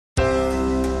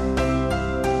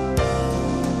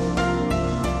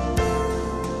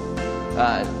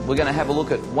We're going to have a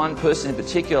look at one person in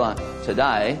particular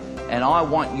today, and I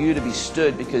want you to be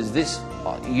stirred because this,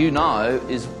 you know,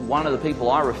 is one of the people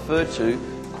I refer to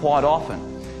quite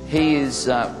often. He is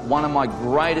one of my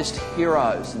greatest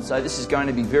heroes, and so this is going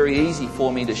to be very easy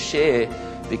for me to share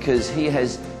because he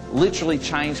has literally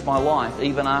changed my life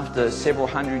even after several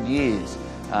hundred years.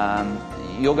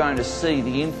 You're going to see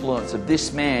the influence of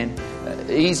this man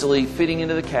easily fitting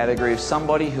into the category of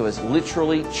somebody who has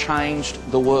literally changed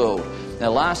the world. Now,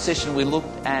 last session we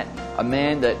looked at a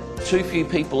man that too few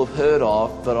people have heard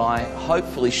of, but I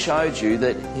hopefully showed you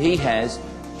that he has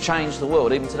changed the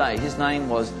world even today. His name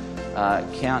was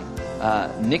Count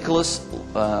Nicholas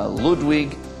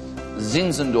Ludwig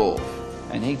Zinzendorf,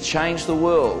 and he changed the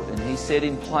world, and he set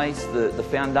in place the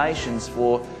foundations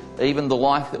for even the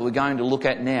life that we're going to look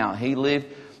at now. He lived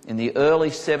in the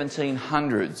early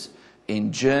 1700s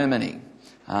in Germany,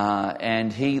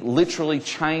 and he literally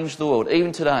changed the world.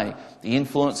 Even today, the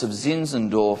influence of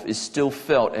Zinzendorf is still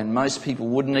felt, and most people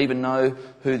wouldn't even know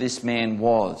who this man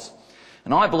was.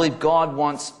 And I believe God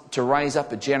wants to raise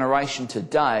up a generation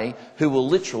today who will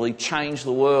literally change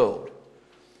the world.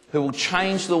 Who will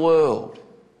change the world.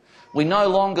 We no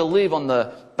longer live on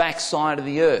the backside of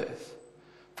the earth.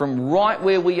 From right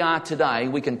where we are today,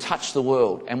 we can touch the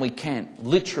world, and we can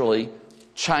literally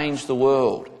change the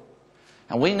world.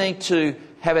 And we need to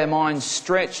have our minds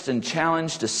stretched and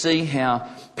challenged to see how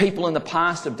people in the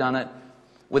past have done it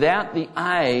without the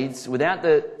aids, without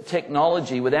the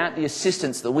technology, without the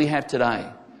assistance that we have today.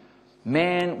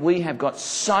 Man, we have got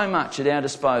so much at our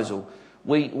disposal.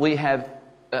 We have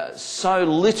so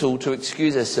little to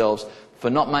excuse ourselves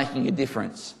for not making a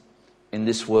difference in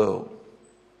this world.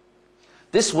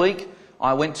 This week,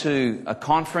 I went to a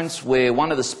conference where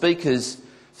one of the speakers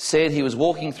said he was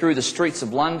walking through the streets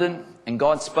of London and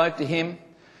God spoke to him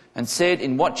and said,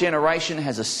 "In what generation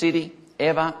has a city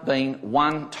ever been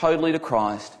won totally to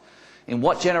Christ? In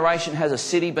what generation has a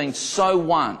city been so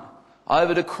won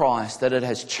over to Christ that it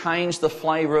has changed the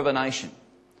flavour of a nation?"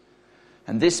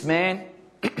 And this man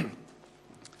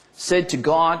said to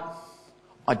God,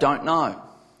 "I don't know."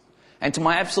 And to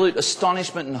my absolute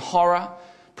astonishment and horror,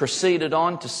 proceeded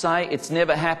on to say, "It's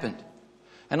never happened."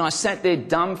 And I sat there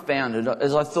dumbfounded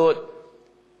as I thought,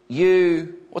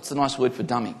 what's the nice word for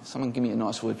dummy? Someone give me a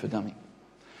nice word for dummy.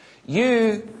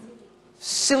 You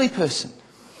silly person.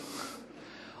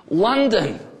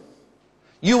 London.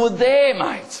 You were there,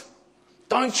 mate.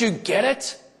 Don't you get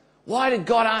it? Why did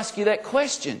God ask you that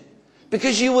question?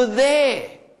 Because you were there.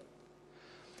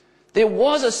 There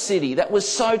was a city that was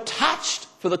so touched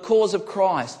for the cause of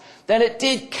Christ that it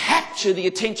did capture the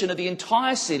attention of the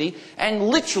entire city and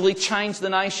literally change the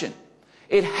nation.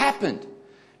 It happened.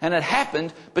 And it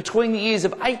happened between the years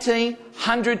of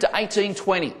 1800 to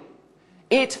 1820.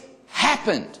 It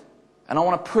happened. And I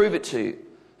want to prove it to you.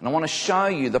 And I want to show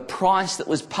you the price that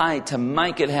was paid to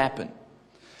make it happen.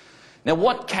 Now,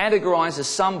 what categorises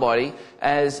somebody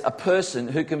as a person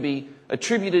who can be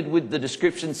attributed with the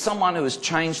description, someone who has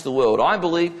changed the world? I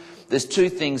believe there's two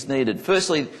things needed.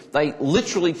 Firstly, they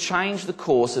literally changed the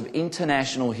course of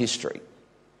international history.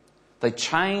 They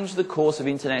changed the course of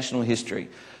international history.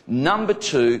 Number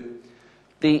two,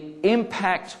 the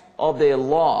impact of their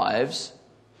lives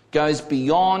goes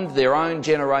beyond their own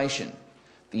generation.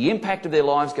 The impact of their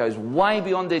lives goes way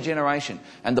beyond their generation.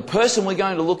 And the person we're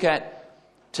going to look at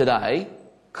today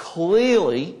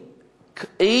clearly,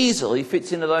 easily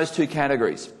fits into those two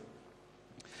categories.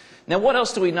 Now, what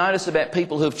else do we notice about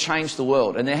people who have changed the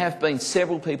world? And there have been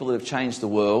several people who have changed the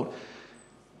world.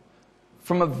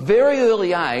 From a very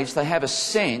early age, they have a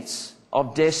sense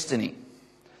of destiny.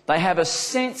 They have a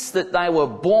sense that they were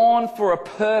born for a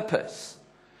purpose.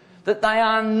 That they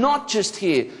are not just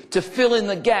here to fill in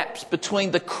the gaps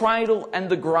between the cradle and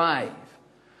the grave.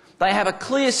 They have a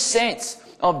clear sense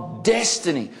of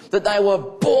destiny, that they were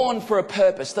born for a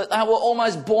purpose, that they were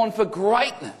almost born for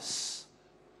greatness.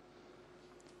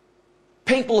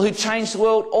 People who change the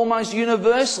world almost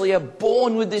universally are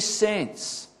born with this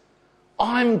sense.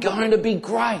 I'm going to be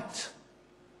great.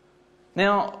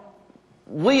 Now,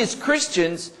 we as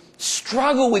Christians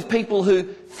struggle with people who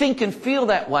think and feel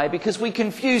that way because we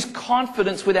confuse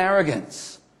confidence with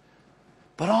arrogance.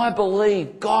 But I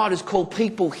believe God has called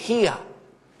people here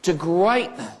to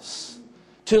greatness,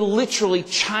 to literally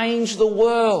change the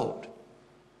world.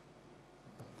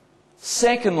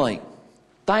 Secondly,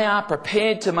 they are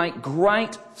prepared to make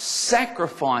great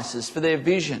sacrifices for their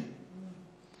vision.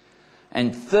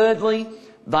 And thirdly,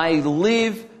 they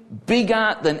live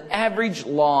bigger than average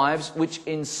lives which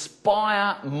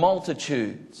inspire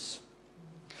multitudes.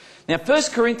 Now, 1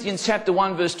 Corinthians chapter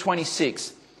 1 verse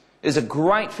 26 is a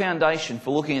great foundation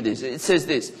for looking at this. It says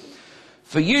this: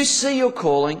 For you see your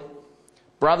calling,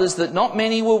 brothers, that not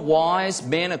many were wise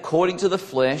men according to the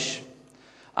flesh,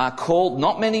 are called,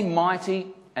 not many mighty,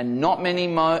 and not many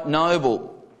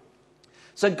noble.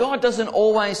 So God doesn't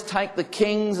always take the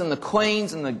kings and the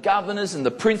queens and the governors and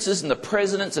the princes and the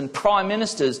presidents and prime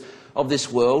ministers of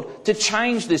this world to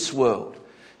change this world.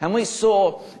 And we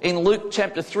saw in Luke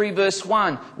chapter 3 verse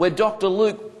 1 where Dr.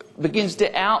 Luke begins to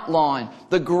outline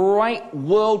the great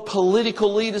world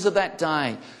political leaders of that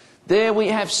day. There we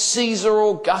have Caesar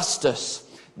Augustus.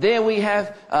 There we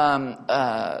have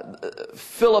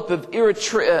Philip of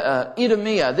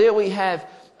Idumea. There we have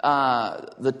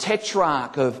the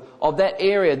tetrarch of that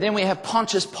area. Then we have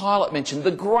Pontius Pilate mentioned,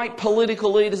 the great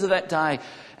political leaders of that day.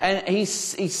 And he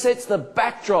sets the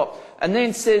backdrop and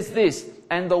then says this,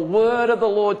 and the word of the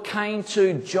Lord came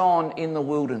to John in the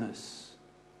wilderness.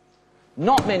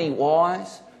 Not many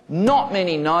wise, not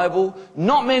many noble,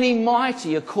 not many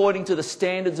mighty according to the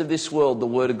standards of this world, the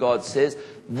word of God says.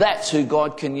 That's who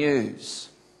God can use.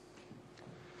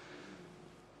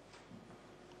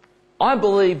 I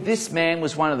believe this man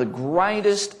was one of the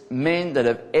greatest men that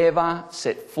have ever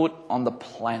set foot on the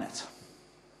planet.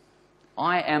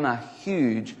 I am a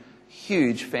huge,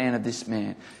 huge fan of this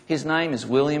man. His name is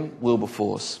William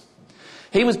WIlberforce.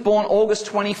 He was born August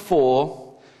 24,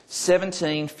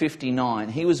 1759.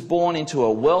 He was born into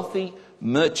a wealthy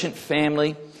merchant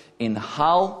family in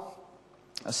Hull,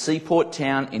 a seaport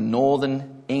town in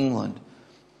northern England.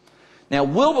 Now,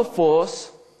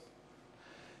 Wilberforce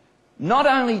not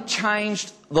only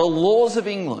changed the laws of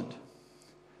England,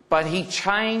 but he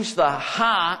changed the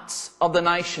hearts of the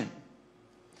nation.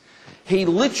 He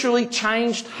literally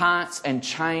changed hearts and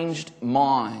changed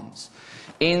minds.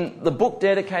 In the book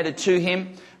dedicated to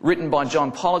him, written by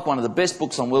John Pollock, one of the best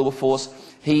books on Wilberforce,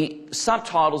 he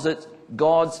subtitles it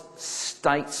God's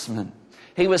Statesman.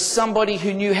 He was somebody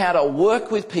who knew how to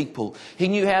work with people. He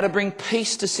knew how to bring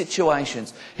peace to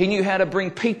situations. He knew how to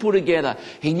bring people together.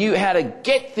 He knew how to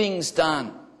get things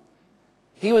done.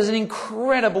 He was an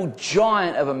incredible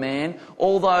giant of a man,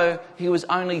 although he was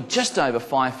only just over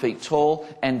 5 feet tall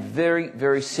and very,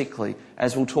 very sickly,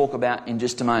 as we'll talk about in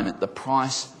just a moment, the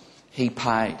price he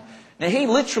paid. Now, he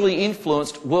literally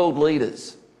influenced world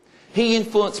leaders. He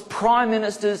influenced prime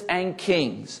ministers and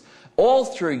kings all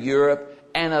through Europe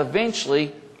and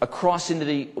eventually across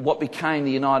into what became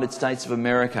the United States of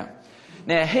America.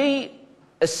 Now, he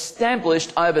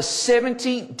established over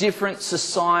 70 different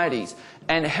societies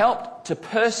and helped to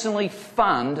personally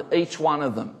fund each one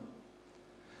of them.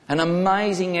 An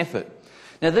amazing effort.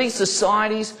 Now, these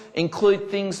societies include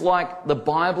things like the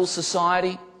Bible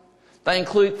Society. They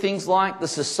include things like the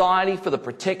Society for the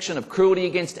Protection of Cruelty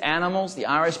Against Animals, the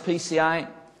RSPCA.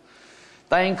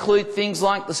 They include things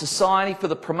like the Society for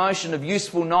the Promotion of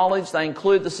Useful Knowledge. They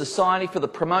include the Society for the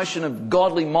Promotion of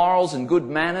Godly Morals and Good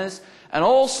Manners, and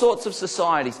all sorts of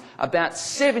societies, about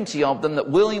 70 of them that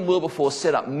William WIlberforce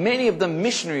set up, many of them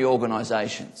missionary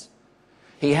organisations.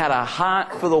 He had a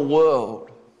heart for the world.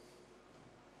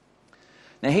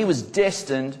 Now, he was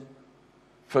destined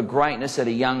for greatness at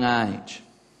a young age.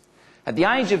 At the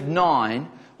age of 9,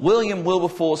 William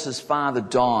WIlberforce's father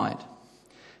died.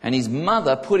 And his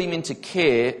mother put him into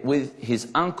care with his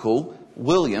uncle,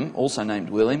 William, also named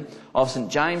William, of St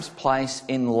James Place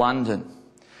in London.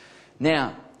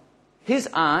 Now, his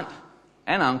aunt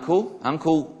and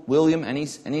Uncle William and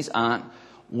his aunt,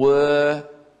 were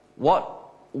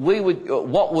what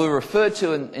were referred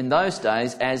to in those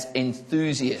days as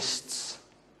enthusiasts.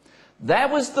 That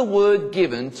was the word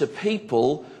given to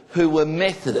people who were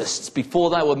Methodists before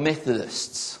they were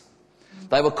Methodists.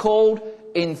 They were called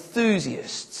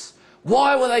enthusiasts.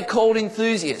 Why were they called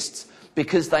enthusiasts?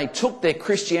 Because they took their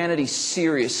Christianity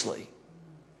seriously.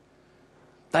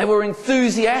 They were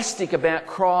enthusiastic about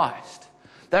Christ.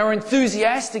 They were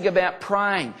enthusiastic about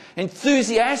praying,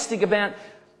 enthusiastic about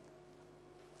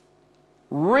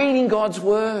reading God's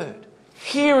Word,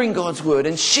 hearing God's Word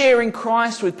and sharing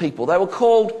Christ with people. They were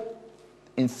called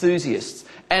enthusiasts.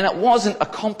 And it wasn't a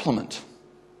compliment.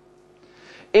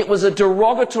 It was a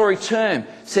derogatory term.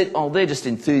 Said, oh, they're just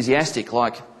enthusiastic,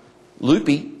 like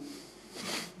loopy.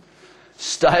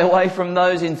 Stay away from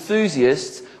those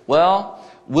enthusiasts. Well,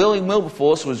 William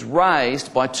WIlberforce was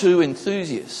raised by two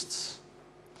enthusiasts.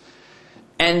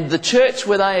 And the church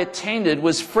where they attended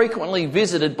was frequently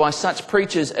visited by such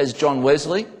preachers as John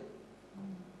Wesley,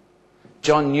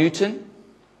 John Newton,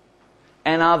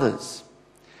 and others.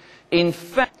 In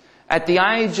fact, at the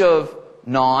age of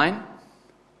 9,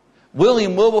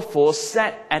 William WIlberforce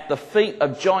sat at the feet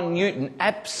of John Newton,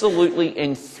 absolutely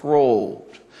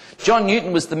enthralled. John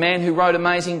Newton was the man who wrote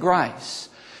Amazing Grace.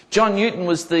 John Newton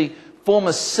was the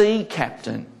former sea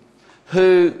captain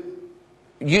who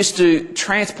used to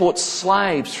transport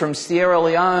slaves from Sierra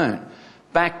Leone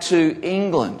back to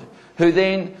England, who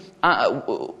then,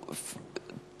 part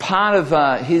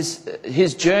of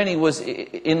his journey was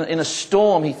in a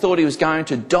storm. He thought he was going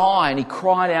to die, and he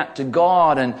cried out to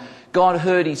God, and God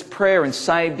heard his prayer and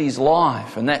saved his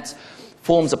life. And that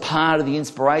forms a part of the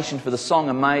inspiration for the song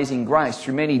Amazing Grace.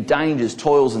 Through many dangers,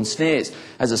 toils and snares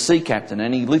as a sea captain,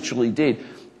 and he literally did,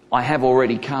 I have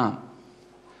already come,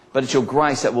 but it's your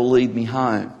grace that will lead me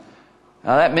home.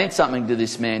 Now that meant something to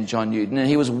this man, John Newton, and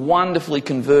he was wonderfully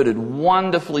converted,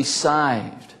 wonderfully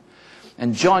saved.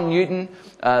 And John Newton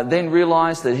then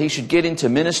realised that he should get into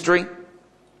ministry,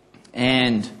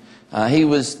 and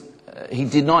he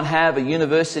did not have a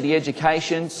university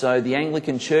education, so the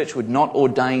Anglican Church would not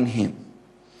ordain him,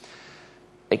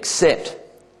 except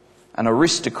an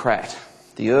aristocrat,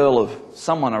 the Earl of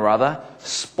someone or other,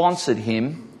 sponsored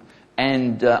him,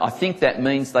 and I think that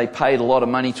means they paid a lot of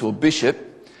money to a bishop,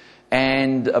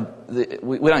 and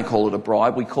we don't call it a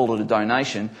bribe, we call it a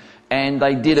donation, and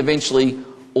they did eventually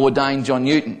ordain John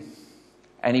Newton.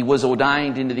 And he was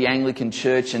ordained into the Anglican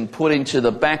Church and put into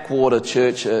the backwater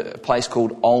church, a place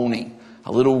called Olney,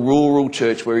 a little rural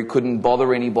church where he couldn't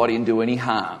bother anybody and do any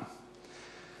harm.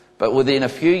 But within a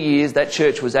few years, that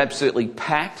church was absolutely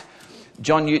packed.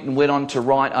 John Newton went on to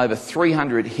write over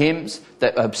 300 hymns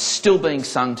that are still being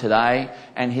sung today,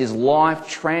 and his life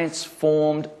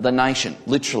transformed the nation,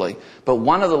 literally. But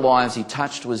one of the lives he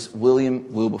touched was William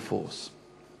WIlberforce.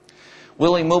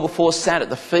 William WIlberforce sat at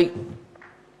the feet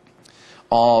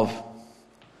of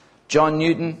John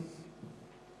Newton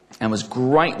and was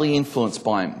greatly influenced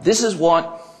by him. This is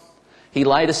what he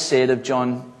later said of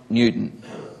John Newton.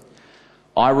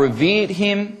 I revered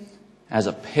him as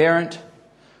a parent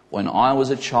when I was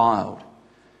a child.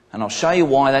 And I'll show you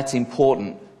why that's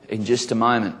important in just a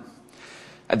moment.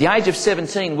 At the age of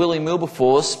 17, William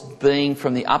WIlberforce, being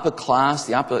from the upper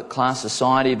class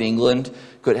society of England,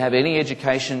 could have any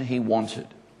education he wanted.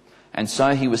 And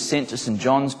so he was sent to St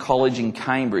John's College in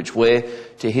Cambridge, where,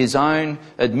 to his own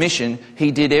admission,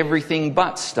 he did everything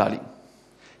but study.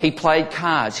 He played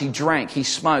cards, he drank, he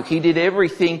smoked, he did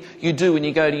everything you do when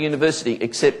you go to university,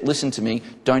 except, listen to me,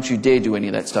 don't you dare do any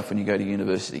of that stuff when you go to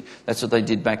university. That's what they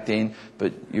did back then,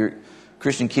 but you're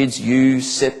Christian kids, you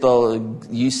set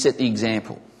the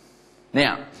example.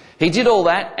 Now, he did all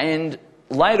that, and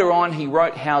later on he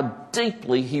wrote how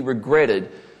deeply he regretted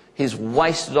his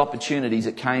wasted opportunities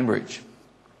at Cambridge.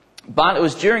 But it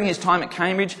was during his time at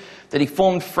Cambridge that he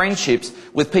formed friendships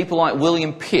with people like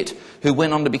William Pitt, who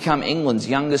went on to become England's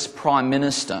youngest Prime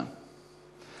Minister.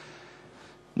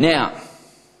 Now,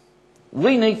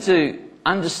 we need to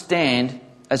understand,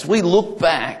 as we look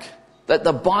back, that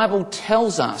the Bible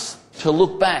tells us to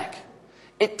look back.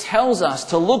 It tells us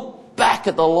to look back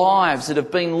at the lives that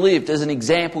have been lived as an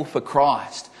example for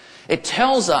Christ. It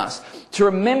tells us to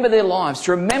remember their lives,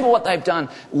 to remember what they've done,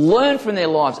 learn from their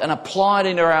lives and apply it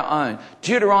into our own.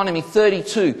 Deuteronomy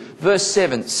 32 verse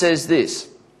 7 says this,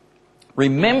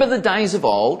 remember the days of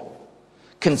old,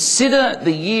 consider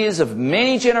the years of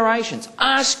many generations,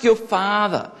 ask your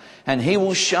father and he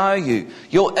will show you,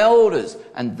 your elders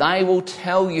and they will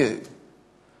tell you.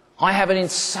 I have an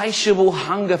insatiable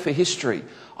hunger for history.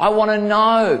 I want to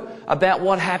know about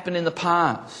what happened in the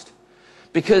past.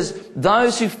 Because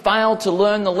those who fail to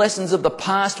learn the lessons of the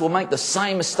past will make the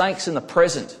same mistakes in the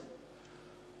present.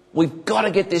 We've got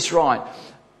to get this right.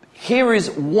 Here is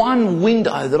one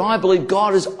window that I believe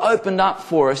God has opened up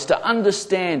for us to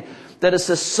understand that a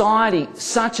society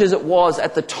such as it was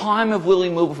at the time of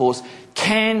William WIlberforce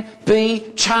can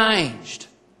be changed.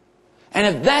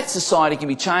 And if that society can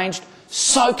be changed,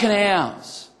 so can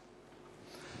ours.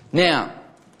 Now,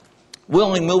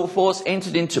 William WIlberforce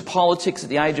entered into politics at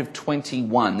the age of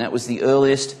 21. That was the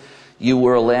earliest you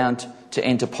were allowed to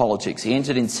enter politics. He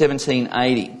entered in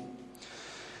 1780.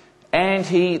 And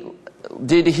he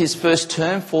did his first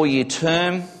term, 4-year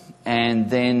term, and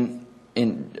then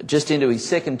just into his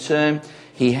second term,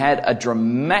 he had a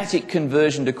dramatic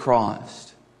conversion to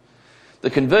Christ. The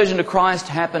conversion to Christ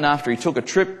happened after he took a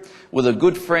trip with a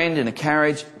good friend in a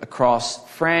carriage across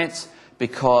France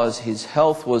because his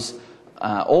health was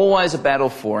always a battle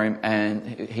for him, and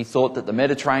he thought that the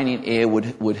Mediterranean air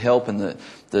would help and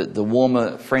the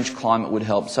warmer French climate would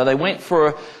help. So they went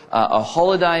for a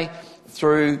holiday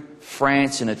through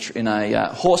France in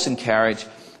a horse and carriage,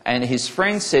 and his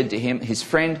friend said to him, his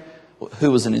friend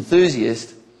who was an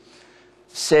enthusiast,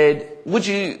 said, would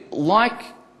you like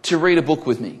to read a book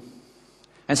with me?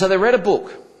 And so they read a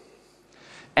book,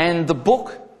 and the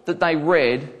book that they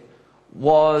read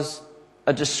was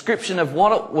a description of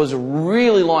what it was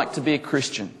really like to be a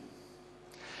Christian.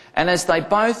 And as they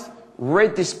both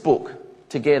read this book,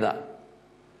 together,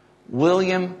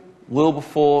 William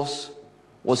WIlberforce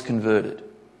was converted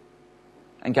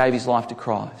and gave his life to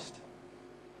Christ.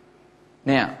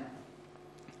 Now,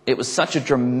 it was such a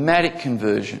dramatic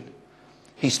conversion.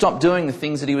 He stopped doing the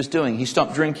things that he was doing. He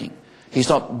stopped drinking. He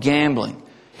stopped gambling.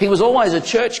 He was always a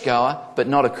churchgoer, but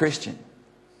not a Christian.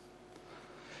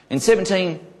 In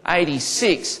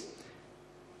 1786,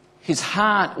 his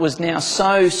heart was now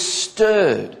so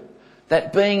stirred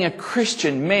that being a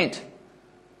Christian meant,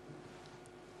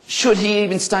 should he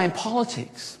even stay in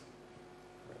politics?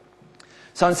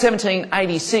 So in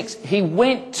 1786, he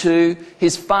went to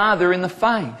his father in the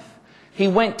faith. He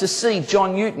went to see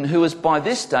John Newton, who was by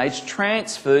this stage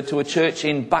transferred to a church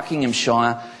in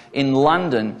Buckinghamshire in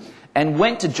London, and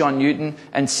went to John Newton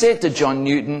and said to John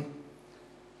Newton,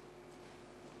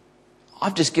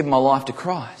 I've just given my life to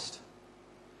Christ.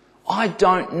 I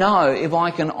don't know if I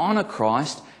can honour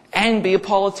Christ and be a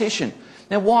politician.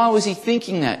 Now, why was he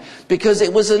thinking that? Because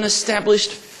it was an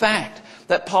established fact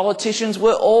that politicians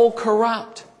were all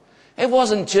corrupt. It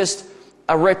wasn't just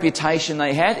a reputation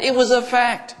they had, it was a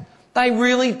fact. They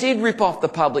really did rip off the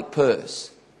public purse.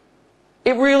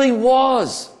 It really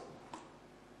was.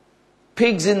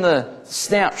 Pigs in the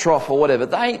snout trough or whatever.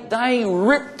 They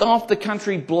ripped off the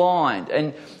country blind,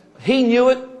 and he knew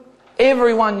it,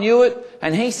 everyone knew it,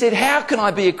 and he said, how can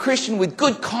I be a Christian with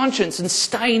good conscience and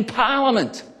stay in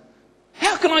Parliament?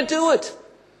 How can I do it?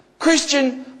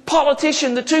 Christian,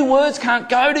 politician, the two words can't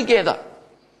go together.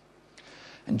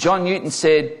 And John Newton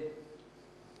said,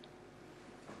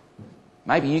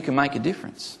 maybe you can make a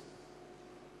difference.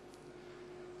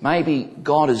 Maybe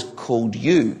God has called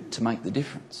you to make the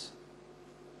difference.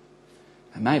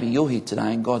 And maybe you're here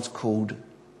today and God's called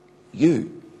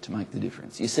you to make the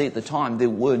difference. You see, at the time, there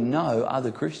were no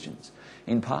other Christians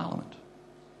in Parliament.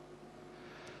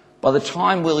 By the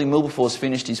time William WIlberforce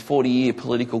finished his 40-year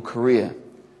political career,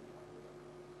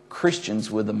 Christians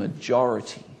were the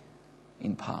majority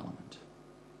in Parliament.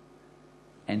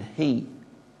 And he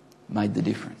made the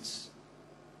difference.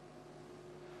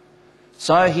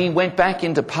 So he went back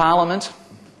into Parliament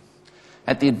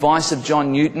at the advice of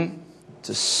John Newton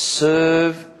to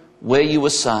serve where you were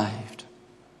saved.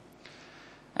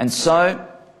 And so,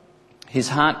 his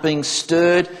heart being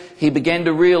stirred, he began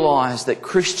to realise that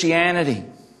Christianity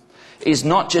is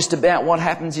not just about what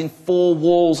happens in four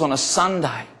walls on a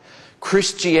Sunday.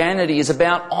 Christianity is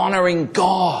about honouring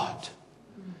God.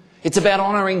 It's about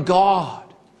honouring God.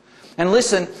 And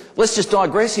listen, let's just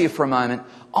digress here for a moment.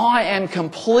 I am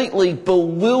completely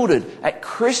bewildered at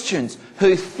Christians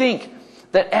who think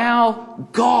that our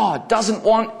God doesn't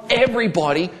want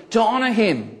everybody to honour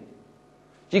Him.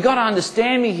 You've got to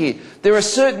understand me here. There are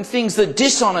certain things that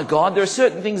dishonour God. There are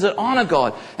certain things that honour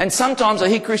God. And sometimes I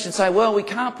hear Christians say, well, we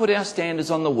can't put our standards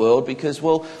on the world because,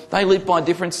 well, they live by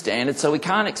different standards, so we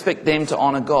can't expect them to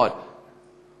honour God.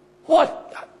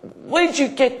 What? Where did you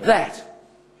get that?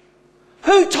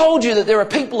 Who told you that there are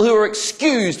people who are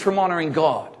excused from honouring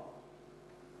God?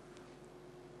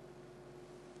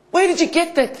 Where did you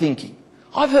get that thinking?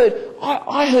 I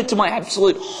heard to my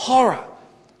absolute horror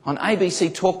on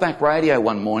ABC Talkback Radio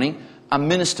one morning, a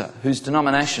minister whose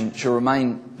denomination shall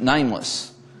remain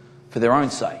nameless for their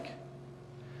own sake.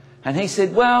 And he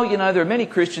said, well, you know, there are many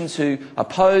Christians who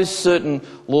oppose certain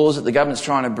laws that the government's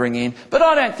trying to bring in, but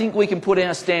I don't think we can put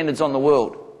our standards on the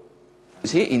world.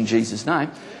 It's here in Jesus' name.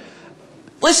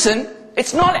 Listen,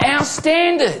 it's not our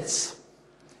standards.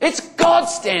 It's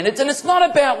God's standards, and it's not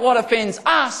about what offends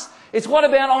us. It's what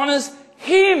about honours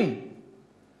Him.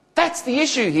 That's the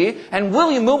issue here. And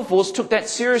William WIlberforce took that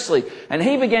seriously. And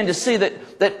he began to see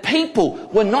that people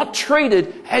were not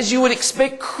treated as you would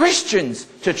expect Christians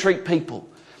to treat people.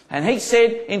 And he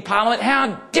said in Parliament,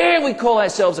 how dare we call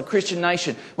ourselves a Christian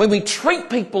nation when we treat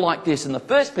people like this? And the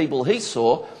first people he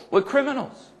saw were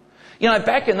criminals. You know,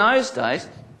 back in those days,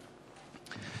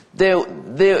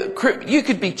 you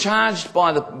could be charged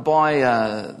by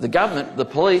the government, the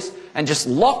police, and just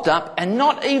locked up and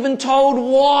not even told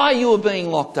why you were being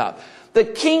locked up. The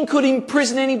king could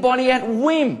imprison anybody at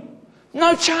whim.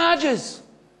 No charges.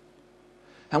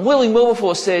 And William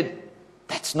WIlberforce said,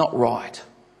 that's not right.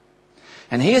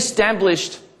 And he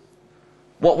established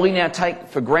what we now take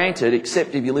for granted,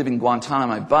 except if you live in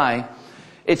Guantanamo Bay.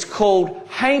 It's called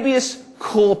habeas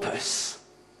corpus.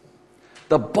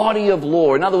 The body of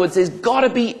law. In other words, there's got to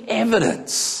be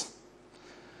evidence.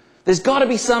 There's got to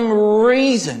be some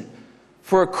reason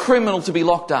for a criminal to be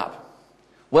locked up.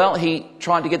 Well, he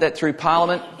tried to get that through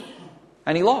Parliament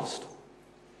and he lost.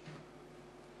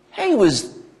 He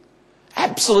was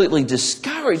absolutely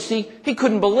discouraged. He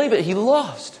couldn't believe it. He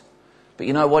lost. But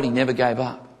you know what? He never gave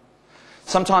up.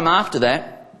 Sometime after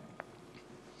that,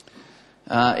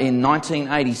 in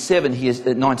 1787, he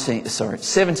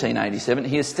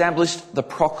established the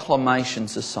Proclamation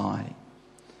Society.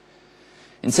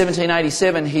 In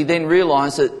 1787, he then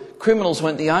realised that criminals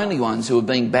weren't the only ones who were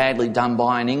being badly done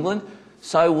by in England,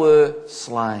 so were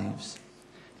slaves.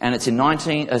 And it's in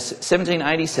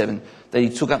 1787 that he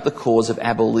took up the cause of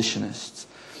abolitionists.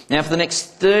 Now, for the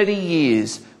next 30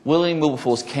 years, William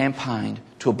Wilberforce campaigned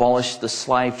to abolish the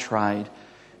slave trade,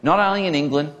 not only in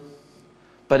England,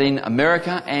 but in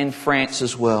America and France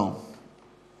as well.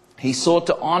 He sought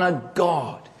to honour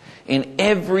God in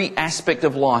every aspect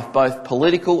of life, both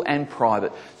political and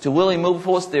private. To William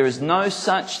Wilberforce, there is no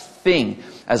such thing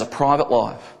as a private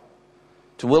life.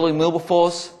 To William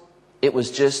Wilberforce, it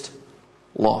was just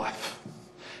life.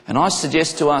 And I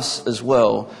suggest to us as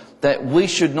well that we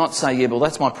should not say, yeah, well,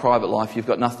 that's my private life, you've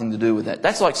got nothing to do with that.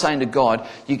 That's like saying to God,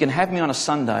 you can have me on a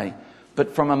Sunday,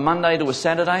 but from a Monday to a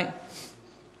Saturday,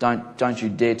 don't you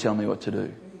dare tell me what to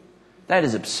do. That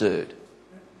is absurd.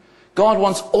 God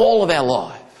wants all of our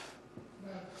life.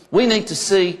 We need to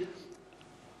see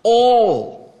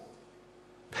all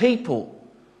people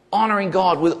honouring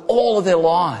God with all of their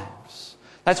lives.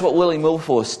 That's what William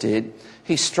Wilberforce did.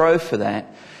 He strove for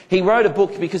that. He wrote a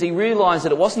book because he realised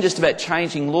that it wasn't just about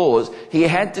changing laws. He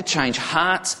had to change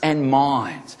hearts and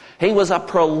minds. He was a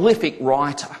prolific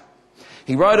writer.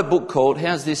 He wrote a book called,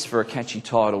 how's this for a catchy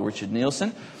title, Richard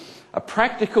Nielsen? A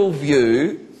Practical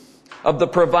View of the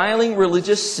Prevailing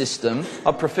Religious System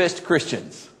of Professed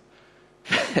Christians.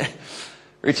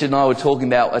 Richard and I were talking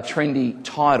about a trendy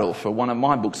title for one of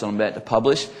my books I'm about to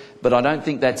publish, but I don't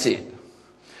think that's it.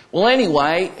 Well,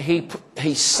 anyway,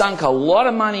 he sunk a lot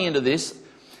of money into this,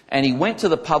 and he went to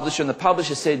the publisher, and the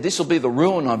publisher said, this will be the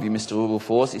ruin of you, Mr.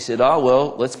 Wilberforce. He said, oh,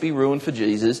 well, let's be ruined for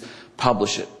Jesus.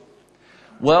 Publish it.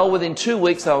 Well, within 2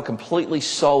 weeks, they were completely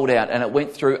sold out, and it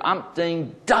went through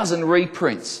umpteen dozen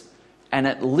reprints, and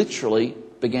it literally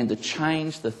began to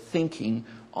change the thinking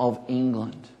of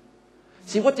England.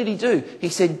 See, what did he do? He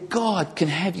said, God can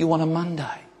have you on a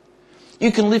Monday.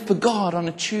 You can live for God on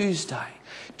a Tuesday.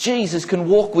 Jesus can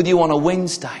walk with you on a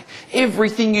Wednesday.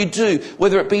 Everything you do,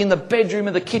 whether it be in the bedroom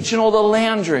or the kitchen or the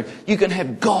lounge room, you can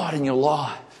have God in your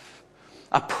life.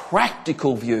 A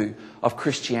practical view of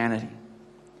Christianity.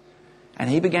 And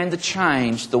he began to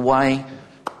change the way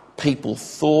people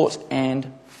thought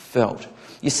and felt.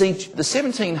 You see, the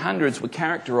 1700s were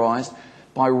characterised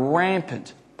by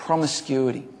rampant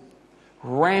promiscuity.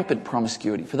 Rampant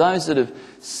promiscuity. For those that have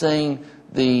seen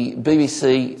the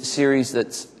BBC series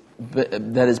that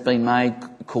has been made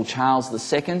called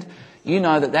Charles II, you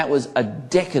know that that was a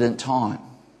decadent time.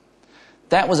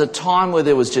 That was a time where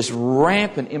there was just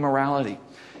rampant immorality.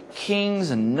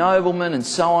 Kings and noblemen and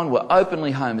so on were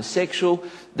openly homosexual.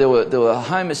 There were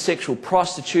homosexual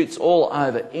prostitutes all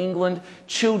over England.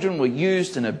 Children were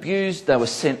used and abused. They were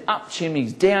sent up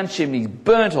chimneys, down chimneys,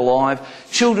 burnt alive.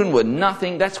 Children were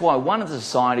nothing. That's why one of the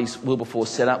societies Wilberforce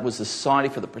set up was the Society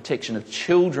for the Protection of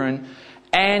Children,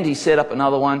 and he set up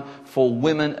another one for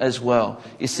women as well.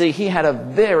 You see, he had a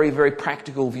very, very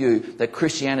practical view that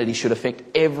Christianity should affect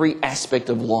every aspect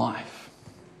of life.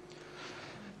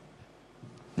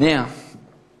 Now,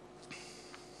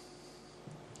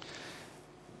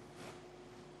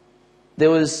 there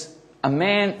was a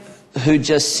man who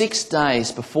just 6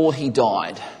 days before he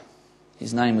died,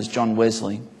 his name was John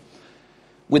Wesley,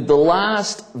 with the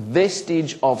last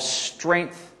vestige of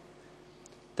strength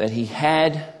that he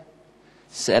had,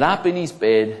 sat up in his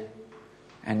bed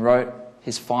and wrote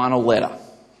his final letter.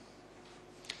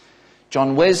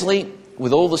 John Wesley,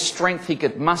 with all the strength he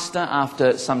could muster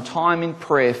after some time in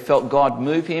prayer, felt God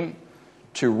move him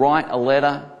to write a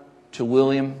letter to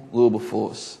William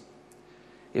Wilberforce.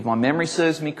 If my memory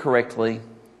serves me correctly,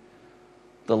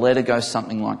 the letter goes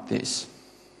something like this.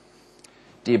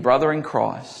 Dear brother in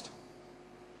Christ,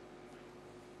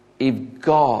 if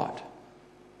God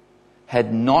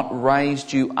had not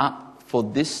raised you up for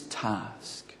this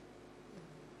task,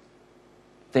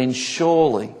 then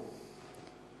surely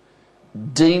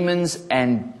demons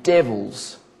and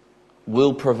devils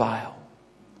will prevail.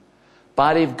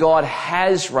 But if God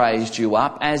has raised you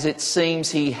up, as it seems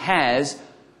he has,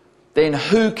 then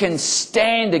who can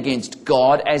stand against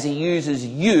God as he uses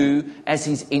you as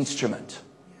his instrument?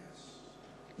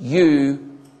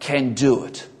 You can do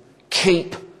it.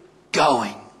 Keep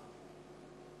going.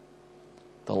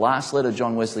 The last letter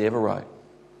John Wesley ever wrote.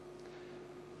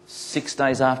 6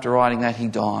 days after writing that, he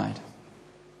died.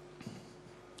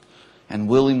 And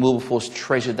William Wilberforce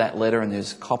treasured that letter, and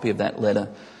there's a copy of that letter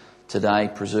today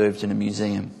preserved in a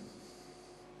museum.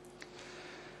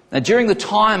 Now, during the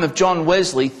time of John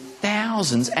Wesley,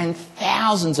 thousands and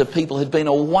thousands of people had been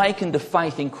awakened to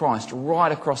faith in Christ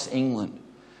right across England.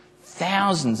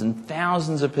 Thousands and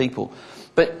thousands of people.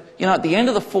 But, you know, at the end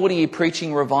of the 40-year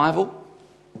preaching revival,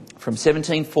 from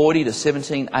 1740 to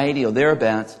 1780 or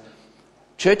thereabouts,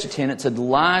 church attendance had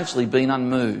largely been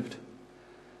unmoved.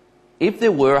 If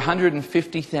there were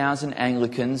 150,000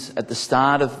 Anglicans at the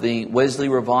start of the Wesley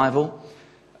revival,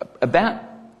 about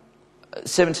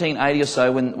 1780 or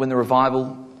so, when the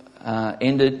revival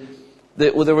ended,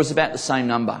 there was about the same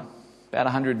number, about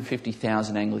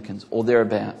 150,000 Anglicans or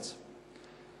thereabouts.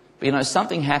 But you know,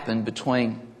 something happened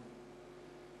between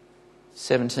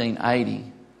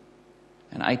 1780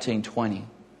 and 1820.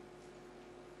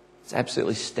 It's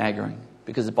absolutely staggering,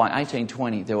 because by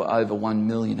 1820 there were over 1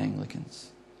 million Anglicans.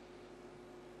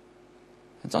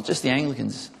 It's not just the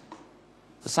Anglicans.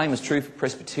 The same is true for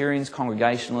Presbyterians,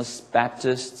 Congregationalists,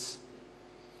 Baptists.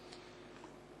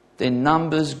 Their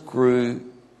numbers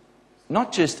grew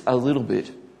not just a little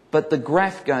bit, but the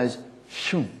graph goes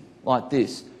shoom, like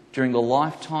this during the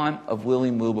lifetime of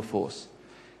William WIlberforce.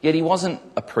 Yet he wasn't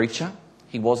a preacher.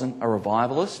 He wasn't a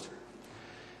revivalist.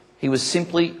 He was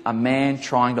simply a man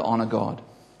trying to honour God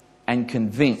and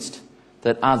convinced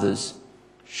that others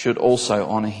should also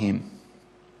honour him.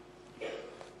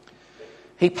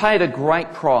 He paid a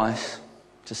great price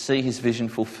to see his vision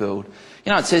fulfilled.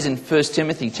 You know, it says in 1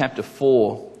 Timothy chapter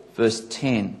 4, verse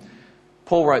 10,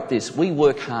 Paul wrote this: "We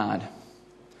work hard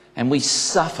and we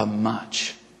suffer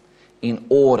much in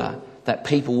order that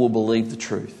people will believe the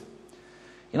truth."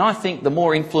 You know, I think the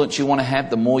more influence you want to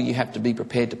have, the more you have to be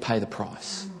prepared to pay the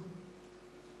price.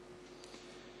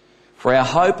 For our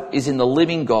hope is in the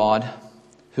living God,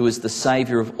 who is the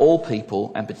Saviour of all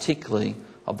people, and particularly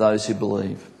of those who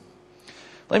believe.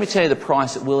 Let me tell you the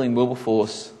price that William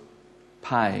WIlberforce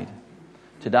paid.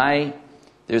 Today,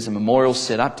 there's a memorial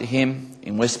set up to him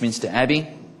in Westminster Abbey,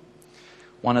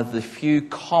 one of the few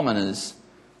commoners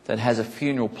that has a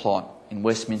funeral plot in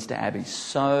Westminster Abbey.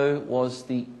 So was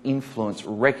the influence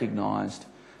recognised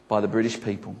by the British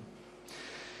people.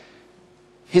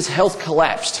 His health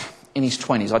collapsed in his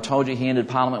 20s. I told you he entered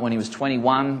Parliament when he was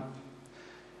 21.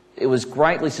 It was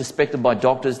greatly suspected by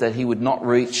doctors that he would not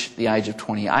reach the age of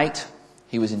 28.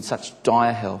 He was in such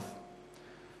dire health.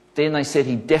 Then they said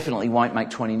he definitely won't make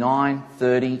 29,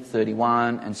 30,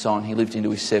 31, and so on. He lived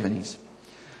into his 70s.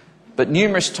 But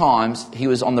numerous times he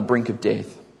was on the brink of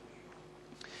death.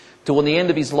 Toward the end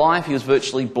of his life, he was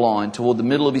virtually blind. Toward the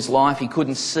middle of his life, he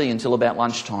couldn't see until about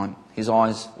lunchtime. His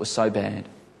eyes were so bad.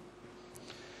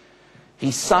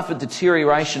 He suffered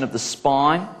deterioration of the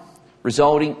spine,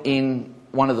 resulting in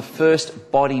one of the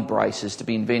first body braces to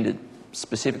be invented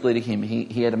specifically to him.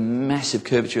 He had a massive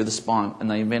curvature of the spine, and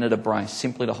they invented a brace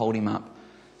simply to hold him up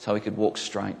so he could walk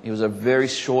straight. He was a very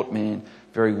short man,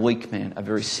 very weak man, a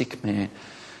very sick man.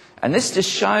 And this just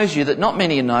shows you that not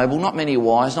many are noble, not many are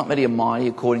wise, not many are mighty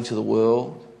according to the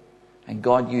world. And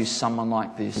God used someone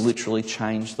like this to literally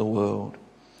change the world.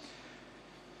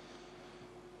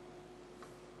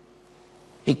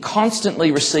 He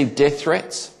constantly received death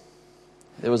threats.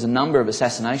 There was a number of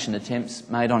assassination attempts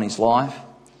made on his life.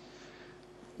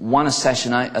 One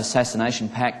assassination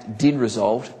pact did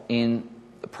result in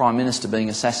the Prime Minister being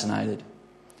assassinated.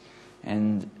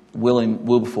 And William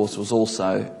WIlberforce was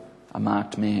also a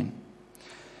marked man.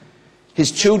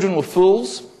 His children were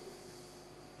fools.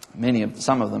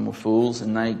 Some of them were fools,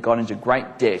 and they got into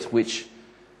great debt, which,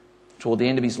 toward the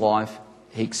end of his life,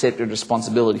 he accepted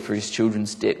responsibility for his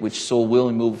children's debt, which saw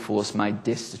William WIlberforce made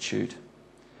destitute.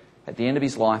 At the end of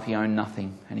his life, he owned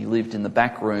nothing, and he lived in the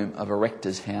back room of a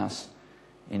rector's house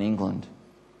in England.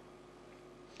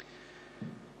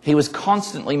 He was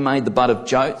constantly made the butt of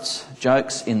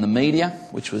jokes in the media,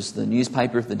 which was the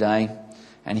newspaper of the day,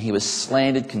 and he was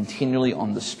slandered continually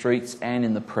on the streets and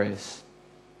in the press.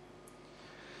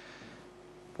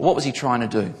 But what was he trying to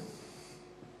do?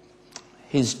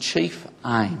 His chief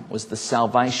aim was the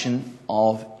salvation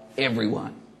of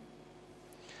everyone.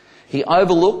 He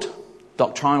overlooked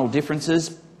doctrinal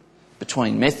differences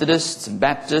between Methodists and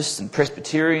Baptists and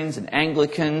Presbyterians and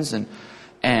Anglicans and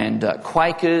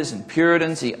Quakers and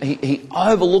Puritans. He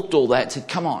overlooked all that and said,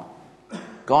 come on,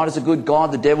 God is a good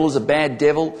God, the devil is a bad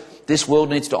devil. This world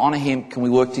needs to honour him. Can we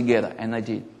work together? And they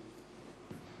did.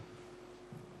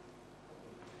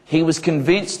 He was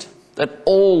convinced that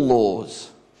all laws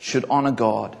should honour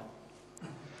God.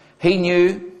 He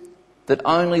knew that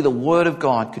only the Word of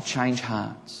God could change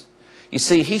hearts. You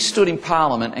see, he stood in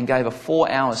Parliament and gave a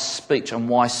 4-hour speech on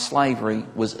why slavery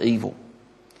was evil.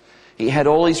 He had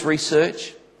all his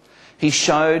research. He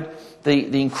showed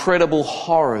the incredible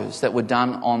horrors that were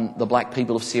done on the black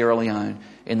people of Sierra Leone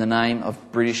in the name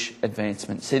of British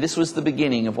advancement. See, this was the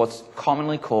beginning of what's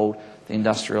commonly called the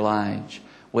Industrial Age,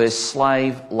 where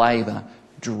slave labour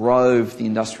drove the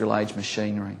industrial age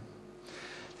machinery.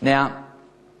 Now,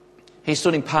 he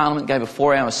stood in Parliament, gave a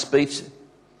 4-hour speech.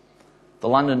 The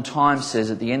London Times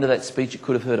says at the end of that speech you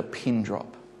could have heard a pin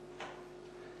drop.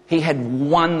 He had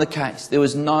won the case. There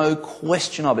was no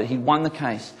question of it. He won the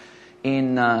case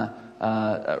in around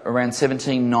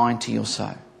 1790 or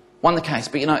so. Won the case.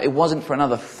 But you know, it wasn't for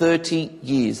another 30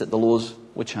 years that the laws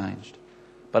were changed.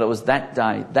 But it was that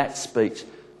day, that speech,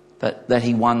 that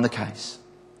he won the case.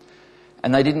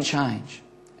 And they didn't change.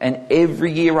 And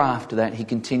every year after that, he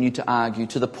continued to argue,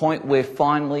 to the point where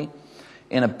finally,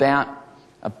 in about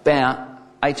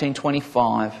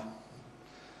 1825,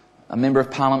 a member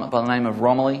of Parliament by the name of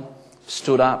Romilly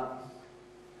stood up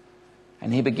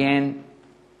and he began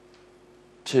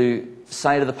to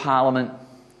say to the Parliament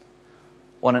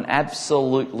what an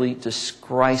absolutely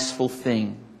disgraceful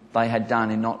thing they had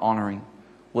done in not honouring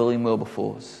William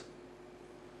WIlberforce.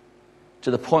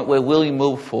 To the point where William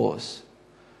WIlberforce,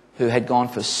 who had gone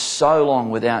for so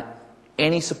long without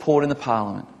any support in the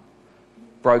Parliament,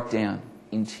 broke down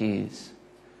in tears.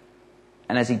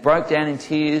 And as he broke down in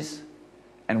tears,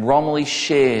 and Romilly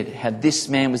shared how this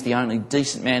man was the only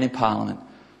decent man in Parliament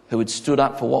who had stood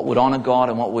up for what would honour God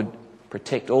and what would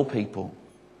protect all people,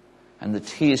 and the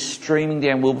tears streaming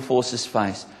down Wilberforce's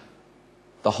face,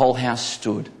 the whole House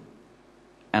stood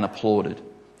and applauded.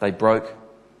 They broke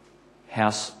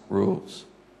House rules.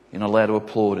 You're not allowed to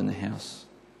applaud in the House.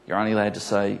 You're only allowed to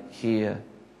say, "Hear,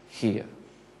 hear."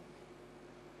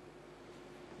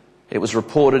 It was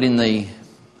reported in the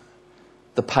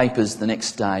papers the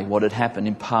next day what had happened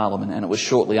in Parliament, and it was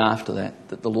shortly after that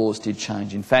that the laws did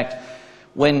change. In fact,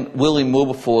 when William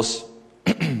WIlberforce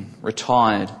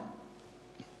retired,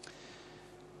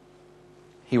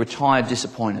 he retired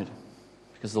disappointed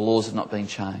because the laws had not been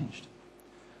changed.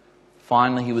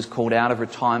 Finally, he was called out of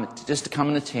retirement just to come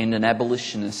and attend an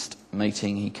abolitionist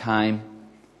meeting. He came,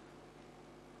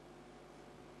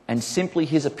 and simply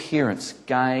his appearance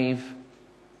gave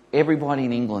everybody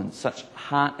in England such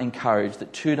heart and courage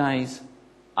that 2 days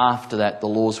after that the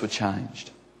laws were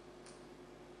changed.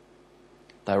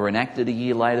 They were enacted a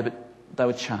year later, but they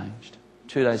were changed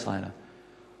 2 days later.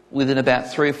 Within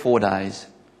about 3 or 4 days,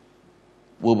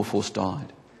 Wilberforce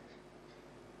died.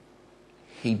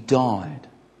 He died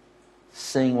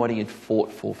seeing what he had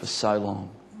fought for so long.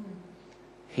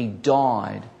 He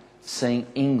died seeing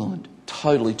England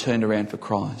totally turned around for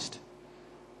Christ.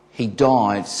 He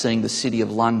died seeing the city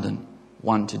of London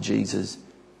won to Jesus,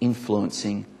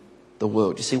 influencing the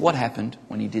world. You see, what happened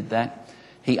when he did that?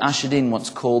 He ushered in what's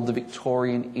called the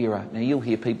Victorian era. Now, you'll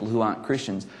hear people who aren't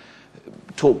Christians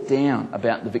talk down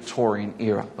about the Victorian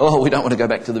era. Oh, we don't want to go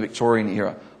back to the Victorian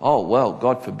era. Oh, well,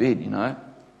 God forbid, you know.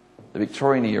 The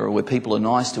Victorian era, where people are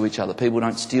nice to each other, people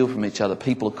don't steal from each other,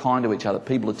 people are kind to each other,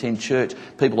 people attend church,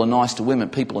 people are nice to women,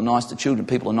 people are nice to children,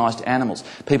 people are nice to animals,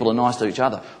 people are nice to each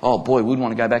other. Oh boy, we wouldn't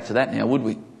want to go back to that now, would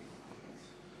we?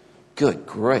 Good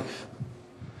grief.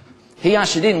 He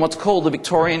ushered in what's called the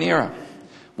Victorian era.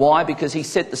 Why? Because he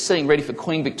set the scene ready for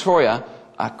Queen Victoria,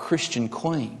 a Christian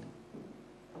queen.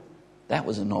 That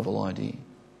was a novel idea.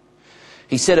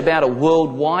 He set about a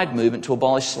worldwide movement to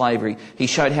abolish slavery. He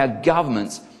showed how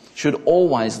governments will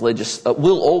always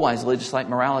legislate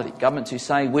morality. Governments who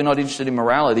say we're not interested in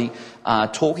morality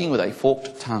are talking with a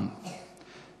forked tongue,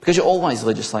 because you always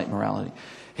legislate morality.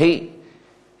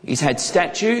 He's had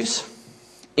statues,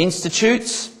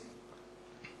 institutes,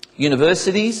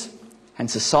 universities and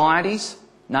societies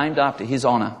named after his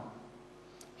honour.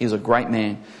 He was a great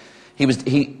man. He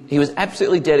was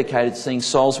absolutely dedicated to seeing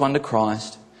souls won to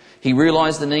Christ. He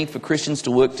realised the need for Christians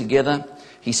to work together.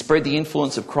 He spread the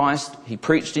influence of Christ. He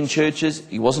preached in churches.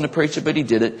 He wasn't a preacher, but he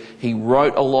did it. He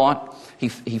wrote a lot. He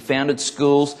founded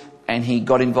schools, and he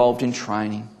got involved in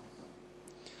training.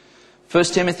 1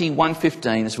 Timothy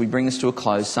 1:15, as we bring this to a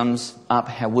close, sums up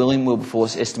how William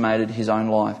WIlberforce estimated his own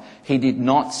life. He did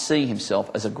not see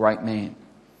himself as a great man.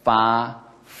 Far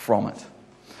from it.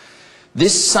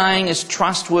 This saying is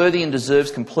trustworthy and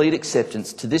deserves complete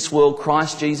acceptance. To this world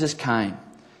Christ Jesus came,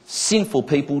 sinful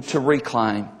people to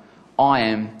reclaim. I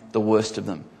am the worst of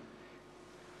them.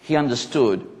 He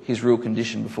understood his real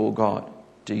condition before God.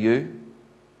 Do you?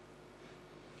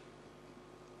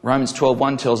 Romans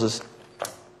 12:1 tells us,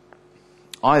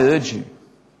 I urge you,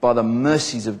 by the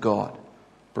mercies of God,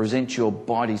 present your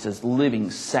bodies as living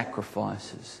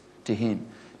sacrifices to Him,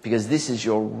 because this is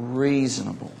your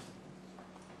reasonable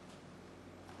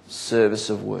service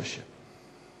of worship.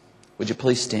 Would you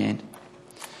please stand?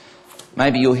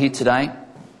 Maybe you're here today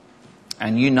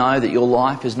and you know that your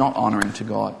life is not honouring to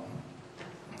God.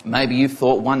 Maybe you've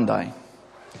thought one day.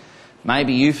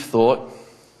 Maybe you've thought,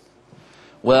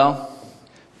 well,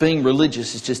 being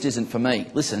religious just isn't for me.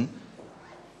 Listen,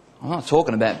 I'm not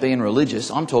talking about being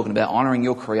religious. I'm talking about honouring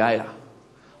your Creator.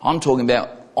 I'm talking about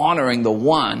honouring the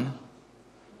one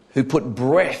who put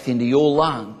breath into your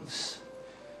lungs.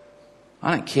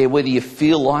 I don't care whether you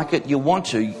feel like it, you want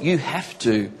to, you have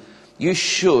to, you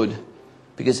should,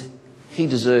 because He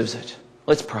deserves it.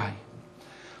 Let's pray.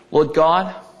 Lord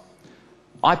God,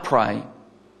 I pray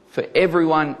for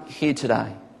everyone here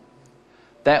today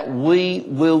that we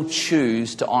will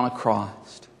choose to honour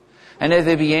Christ. And if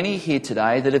there be any here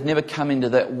today that have never come into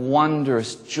that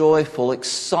wondrous, joyful,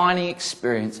 exciting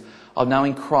experience of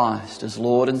knowing Christ as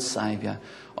Lord and Saviour,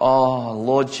 oh,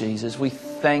 Lord Jesus, we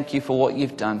thank You for what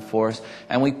You've done for us.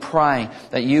 And we pray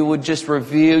that You would just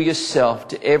reveal Yourself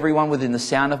to everyone within the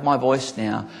sound of my voice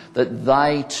now, that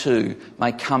they too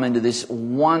may come into this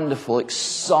wonderful,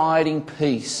 exciting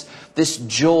peace, this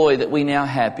joy that we now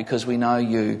have because we know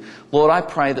You. Lord, I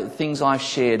pray that the things I've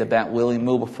shared about William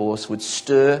WIlberforce would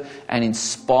stir and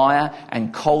inspire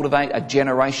and cultivate a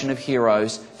generation of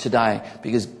heroes today,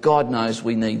 because God knows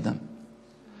we need them.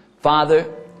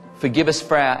 Father, forgive us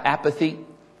for our apathy.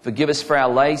 Forgive us for our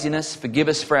laziness. Forgive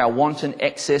us for our wanton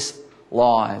excess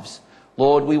lives.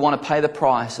 Lord, we want to pay the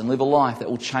price and live a life that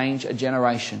will change a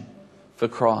generation for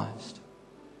Christ.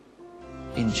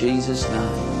 In Jesus'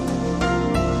 name.